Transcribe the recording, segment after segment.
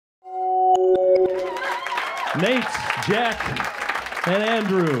Nate, Jack, and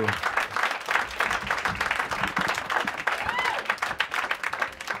Andrew.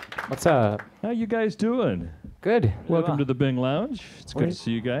 What's up? How you guys doing? Good. Welcome to the Bing Lounge. It's good to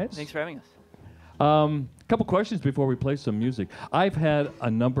see you guys. Thanks for having us. Couple questions before we play some music. I've had a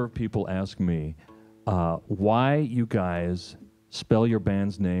number of people ask me why you guys spell your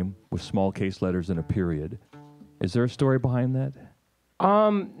band's name with small case letters and a period. Is there a story behind that?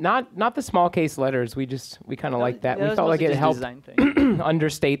 Not the small case letters. We kind of like that. We felt like it helped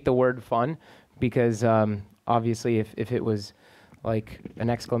understate the word fun, because obviously if it was like an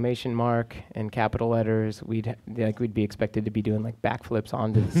exclamation mark and capital letters, we'd be expected to be doing like backflips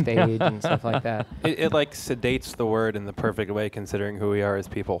onto the stage and stuff like that. It like sedates the word in the perfect way, considering who we are as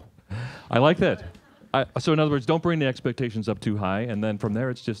people. I like that. So in other words, don't bring the expectations up too high, and then from there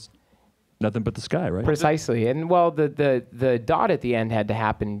it's just nothing but the sky, right? Precisely. And well, the dot at the end had to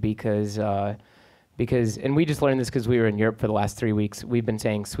happen because and we just learned this because we were in Europe for the last 3 weeks. We've been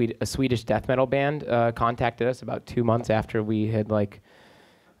saying a Swedish death metal band contacted us about 2 months after we had like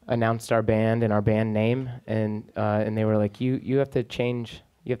announced our band and our band name, and they were like, you have to change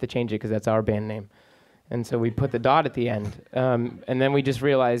it because that's our band name. And so we put the dot at the end, and then we just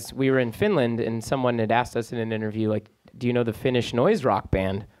realized we were in Finland, and someone had asked us in an interview, like, do you know the Finnish noise rock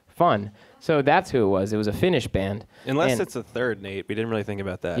band Fun? So that's who it was. It was a Finnish band. Unless it's a third, Nate. We didn't really think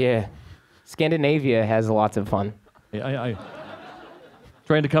about that. Yeah. Scandinavia has lots of fun. Yeah, I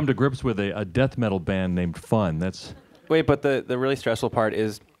trying to come to grips with a death metal band named Fun. That's Wait, but the really stressful part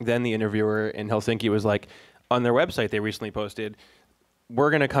is then the interviewer in Helsinki was like, on their website they recently posted, we're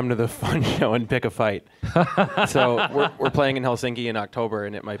going to come to the Fun show and pick a fight. So we're playing in Helsinki in October,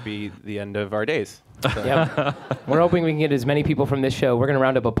 and it might be the end of our days. So. Yep. We're hoping we can get as many people from this show. We're going to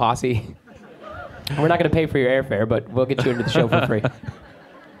round up a posse. We're not going to pay for your airfare, but we'll get you into the show for free.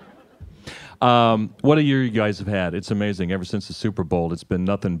 What a year you guys have had. It's amazing. Ever since the Super Bowl, it's been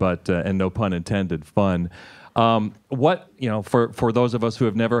nothing but, and no pun intended, fun. For those of us who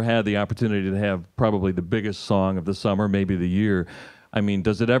have never had the opportunity to have probably the biggest song of the summer, maybe the year, I mean,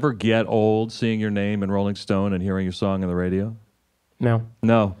 does it ever get old seeing your name in Rolling Stone and hearing your song on the radio? No.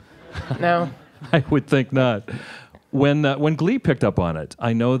 No. No. I would think not. When Glee picked up on it,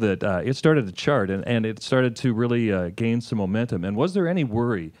 I know that it started to chart and it started to really gain some momentum. And was there any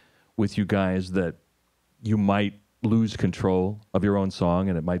worry with you guys that you might lose control of your own song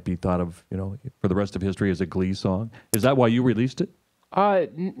and it might be thought of, for the rest of history as a Glee song? Is that why you released it?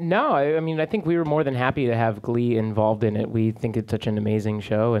 No. I mean, I think we were more than happy to have Glee involved in it. We think it's such an amazing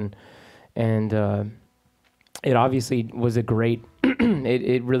show, and it obviously was a great.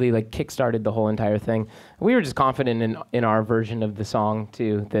 It really like kickstarted the whole entire thing. We were just confident in our version of the song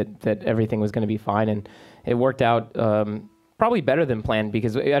too, that everything was going to be fine, and it worked out probably better than planned,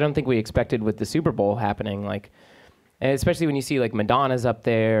 because I don't think we expected with the Super Bowl happening, like. And especially when you see like Madonna's up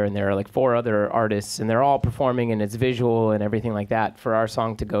there and there are like 4 other artists and they're all performing and it's visual and everything like that, for our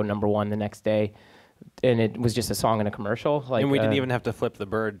song to go #1 the next day, and it was just a song in a commercial. Like, and we didn't even have to flip the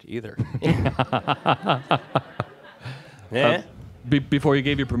bird either. Yeah. Before you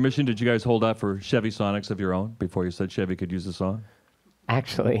gave your permission, did you guys hold out for Chevy Sonics of your own before you said Chevy could use the song?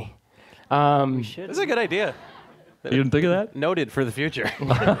 Actually. We should. That's a good idea. You didn't think of that? Noted for the future.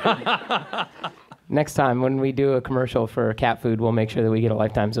 Next time when we do a commercial for cat food, we'll make sure that we get a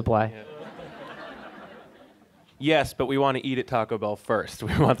lifetime supply. Yeah. Yes, but we want to eat at Taco Bell first.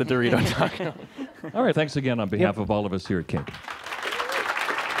 We want the Dorito taco. All right, thanks again on behalf of all of us here at KINK.